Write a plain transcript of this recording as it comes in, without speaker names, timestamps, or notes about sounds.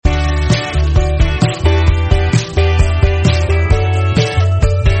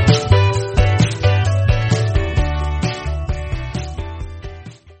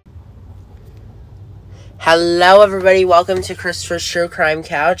Hello, everybody. Welcome to Kristopher's True Crime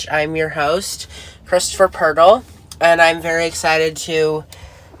Couch. I'm your host, Kristopher Pirtle, and I'm very excited to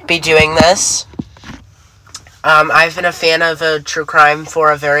be doing this. I've been a fan of true crime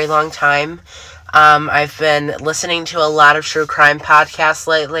for a very long time. I've been listening to a lot of true crime podcasts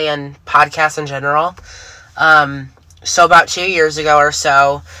lately, and podcasts in general. So about 2 years ago or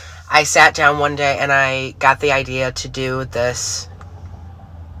so, I sat down one day and I got the idea to do this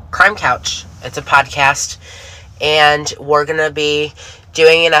Crime Couch. It's a podcast, and we're going to be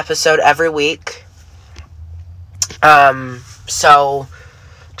doing an episode every week. So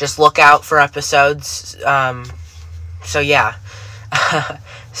just look out for episodes. So yeah.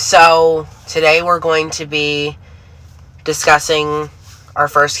 So today we're going to be discussing our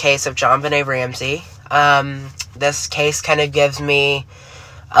first case of Johnbenet Ramsey. This case kind of gives me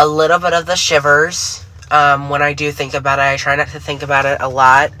a little bit of the shivers. When I do think about it, I try not to think about it a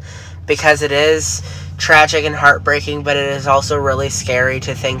lot because it is tragic and heartbreaking, but it is also really scary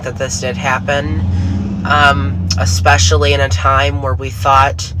to think that this did happen, especially in a time where we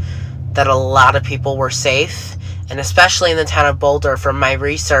thought that a lot of people were safe, and especially in the town of Boulder. From my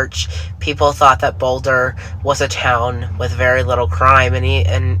research, people thought that Boulder was a town with very little crime, and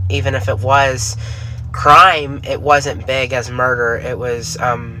even if it was crime, it wasn't big as murder. It was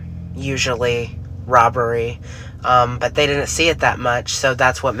usually robbery, but they didn't see it that much, so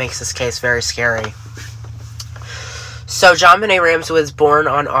that's what makes this case very scary. So Johnbenet Ramsey was born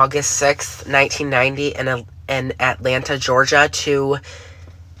on August 6th, 1990 in Atlanta, Georgia, to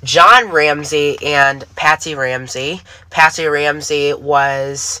John Ramsey and Patsy Ramsey. Patsy Ramsey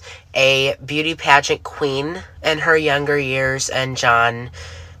was a beauty pageant queen in her younger years, and John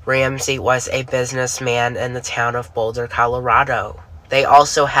Ramsey was a businessman in the town of Boulder, Colorado. They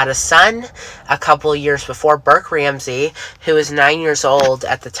also had a son a couple years before, Burke Ramsey, who was 9 years old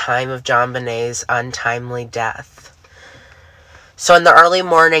at the time of Johnbenet's untimely death. So in the early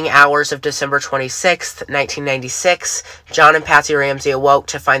morning hours of December 26th, 1996, John and Patsy Ramsey awoke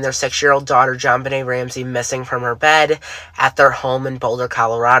to find their 6-year-old daughter, Johnbenet Ramsey, missing from her bed at their home in Boulder,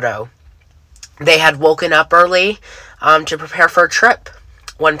 Colorado. They had woken up early to prepare for a trip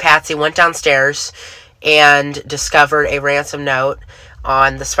when Patsy went downstairs and discovered a ransom note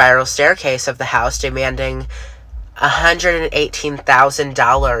on the spiral staircase of the house demanding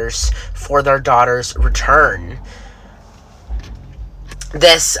 $118,000 for their daughter's return.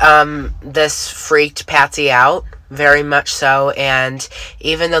 This freaked Patsy out, very much so, and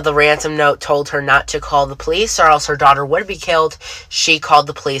even though the ransom note told her not to call the police or else her daughter would be killed, she called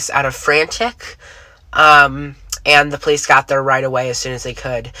the police out of frantic, and the police got there right away as soon as they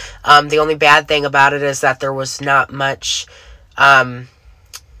could. The only bad thing about it is that there was not much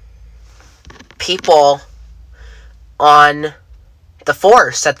people on the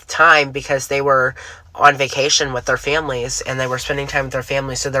force at the time because they were on vacation with their families and they were spending time with their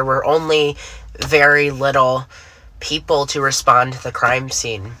families, so there were only very little people to respond to the crime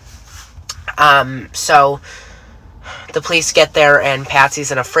scene. So the police get there and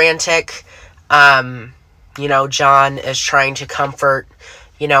Patsy's in a frantic. John is trying to comfort,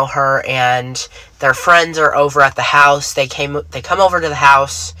 her, and their friends are over at the house. They come over to the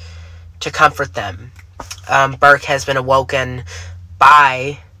house to comfort them. Burke has been awoken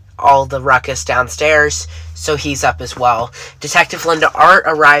by all the ruckus downstairs, so he's up as well. Detective Linda Art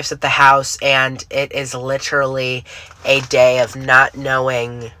arrives at the house, and it is literally a day of not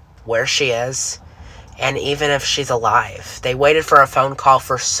knowing where she is, and even if she's alive. They waited for a phone call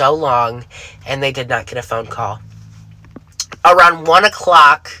for so long, and they did not get a phone call. Around 1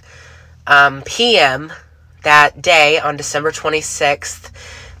 o'clock p.m. that day, on December 26th,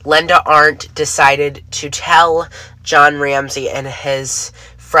 Linda Art decided to tell John Ramsey and his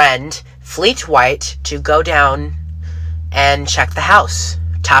friend, Fleet White, to go down and check the house,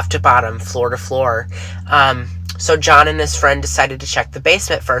 top to bottom, floor to floor. So John and his friend decided to check the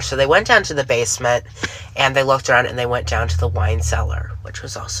basement first. So they went down to the basement, and they looked around, and they went down to the wine cellar, which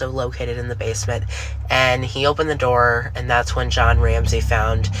was also located in the basement. And he opened the door, and that's when John Ramsey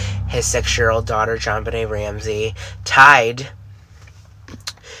found his 6-year-old daughter, Johnbenet Ramsey, tied,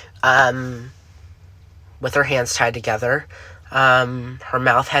 with her hands tied together. Her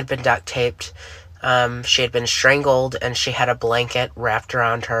mouth had been duct taped. She had been strangled, and she had a blanket wrapped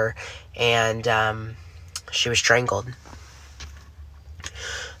around her, and she was strangled.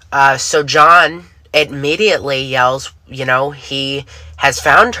 So John immediately yells, he has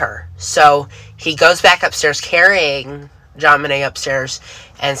found her. So he goes back upstairs carrying Johnbenet upstairs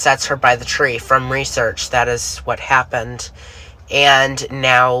and sets her by the tree. From research, that is what happened. And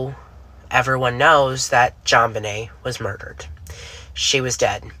now everyone knows that Johnbenet was murdered. She was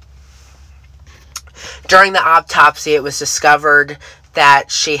dead. During the autopsy, it was discovered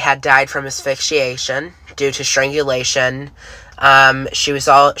that she had died from asphyxiation due to strangulation. She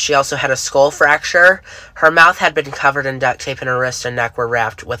also had a skull fracture. Her mouth had been covered in duct tape, and her wrist and neck were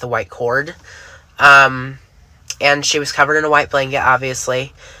wrapped with a white cord. And she was covered in a white blanket,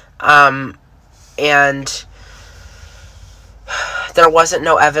 obviously. And there wasn't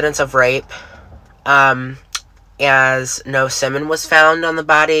no evidence of rape, as no semen was found on the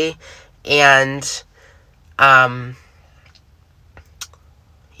body. And,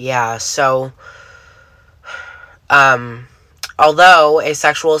 so, although a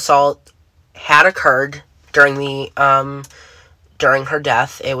sexual assault had occurred during her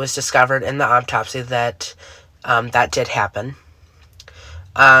death, it was discovered in the autopsy that that did happen.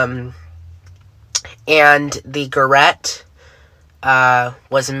 And the garrote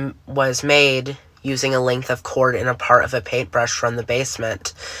was made using a length of cord and a part of a paintbrush from the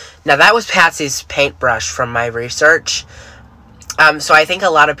basement. Now, that was Patsy's paintbrush from my research. So I think a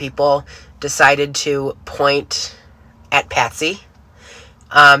lot of people decided to point at Patsy,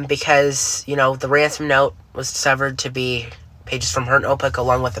 because, the ransom note was discovered to be pages from her notebook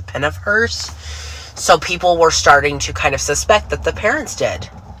along with a pen of hers. So people were starting to kind of suspect that the parents did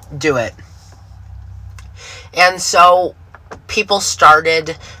do it. And so people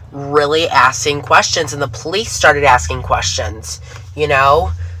started really asking questions, and the police started asking questions,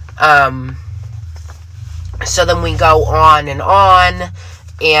 So then we go on,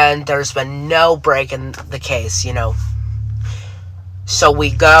 and there's been no break in the case, So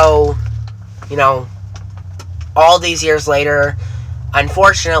we go, all these years later,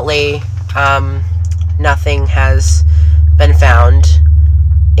 unfortunately, nothing has been found,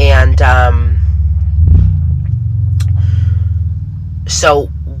 and, so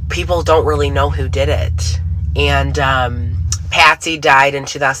people don't really know who did it. And Patsy died in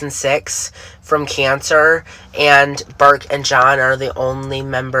 2006 from cancer, and Burke and John are the only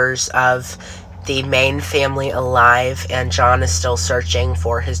members of the main family alive, and John is still searching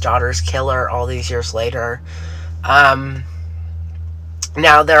for his daughter's killer all these years later. Now,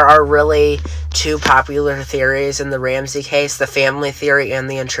 there are really two popular theories in the Ramsey case, the family theory and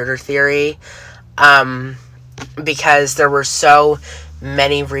the intruder theory, because there were so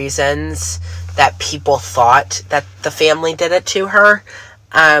many reasons that people thought that the family did it to her.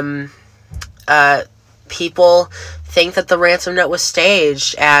 People think that the ransom note was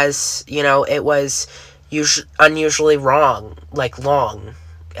staged, as, it was unusually long.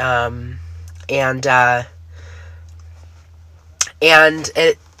 And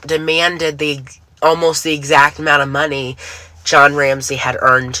it demanded almost the exact amount of money John Ramsey had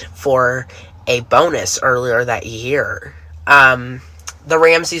earned for a bonus earlier that year. The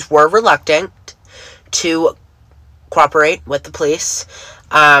Ramseys were reluctant to cooperate with the police,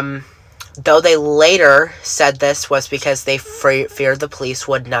 though they later said this was because they feared the police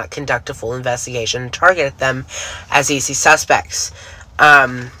would not conduct a full investigation and target them as easy suspects.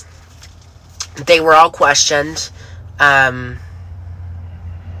 They were all questioned by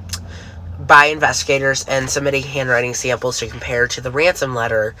investigators and submitting handwriting samples to compare to the ransom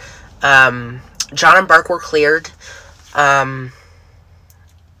letter. John and Burke were cleared,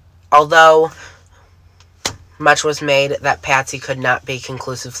 although much was made that Patsy could not be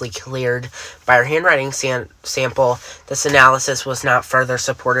conclusively cleared by her handwriting sample. This analysis was not further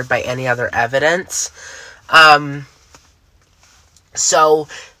supported by any other evidence. So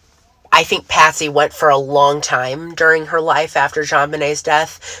I think Patsy went for a long time during her life after Johnbenet's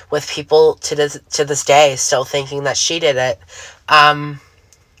death, with people to this day still thinking that she did it. I'm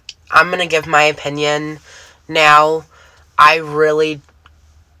going to give my opinion now. I really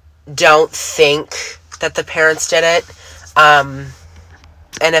don't think that the parents did it. And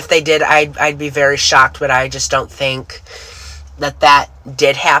if they did, I'd be very shocked, but I just don't think that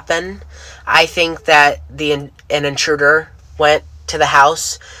did happen. I think that an intruder went to the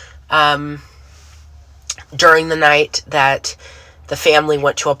house during the night that the family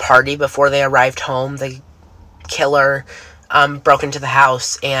went to a party. Before they arrived home, the killer broke into the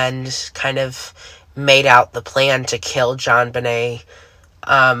house and kind of made out the plan to kill Johnbenet,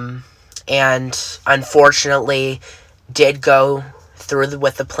 and unfortunately did go through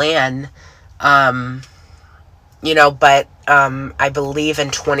with the plan, but I believe in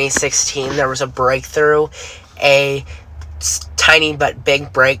 2016 there was a breakthrough, a tiny but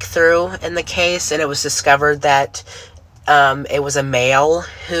big breakthrough in the case, and it was discovered that it was a male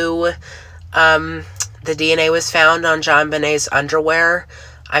who the DNA was found on Johnbenet's underwear.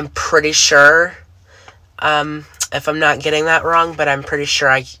 I'm pretty sure, if I'm not getting that wrong, but I'm pretty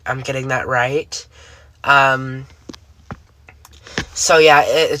sure I'm getting that right. So yeah,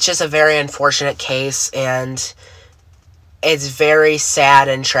 it's just a very unfortunate case, and it's very sad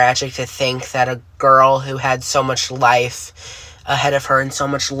and tragic to think that a girl who had so much life ahead of her and so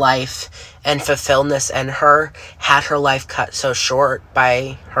much life and fulfillment in her had her life cut so short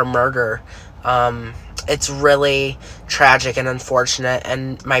by her murder. It's really tragic and unfortunate,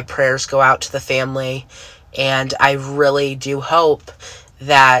 and my prayers go out to the family, and I really do hope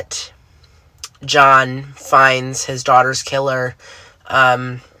that John finds his daughter's killer.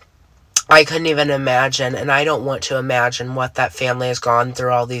 I couldn't even imagine, and I don't want to imagine what that family has gone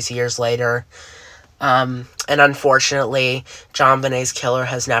through all these years later. And unfortunately, Johnbenet's killer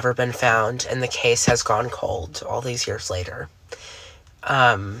has never been found, and the case has gone cold all these years later.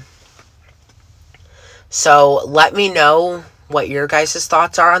 So let me know what your guys'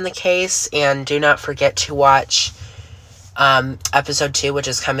 thoughts are on the case, and do not forget to watch episode 2, which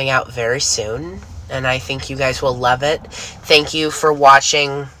is coming out very soon, and I think you guys will love it. Thank you for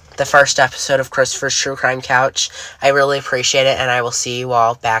watching the first episode of Kristopher's True Crime Couch. I really appreciate it, and I will see you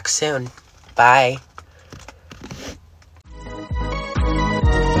all back soon. Bye.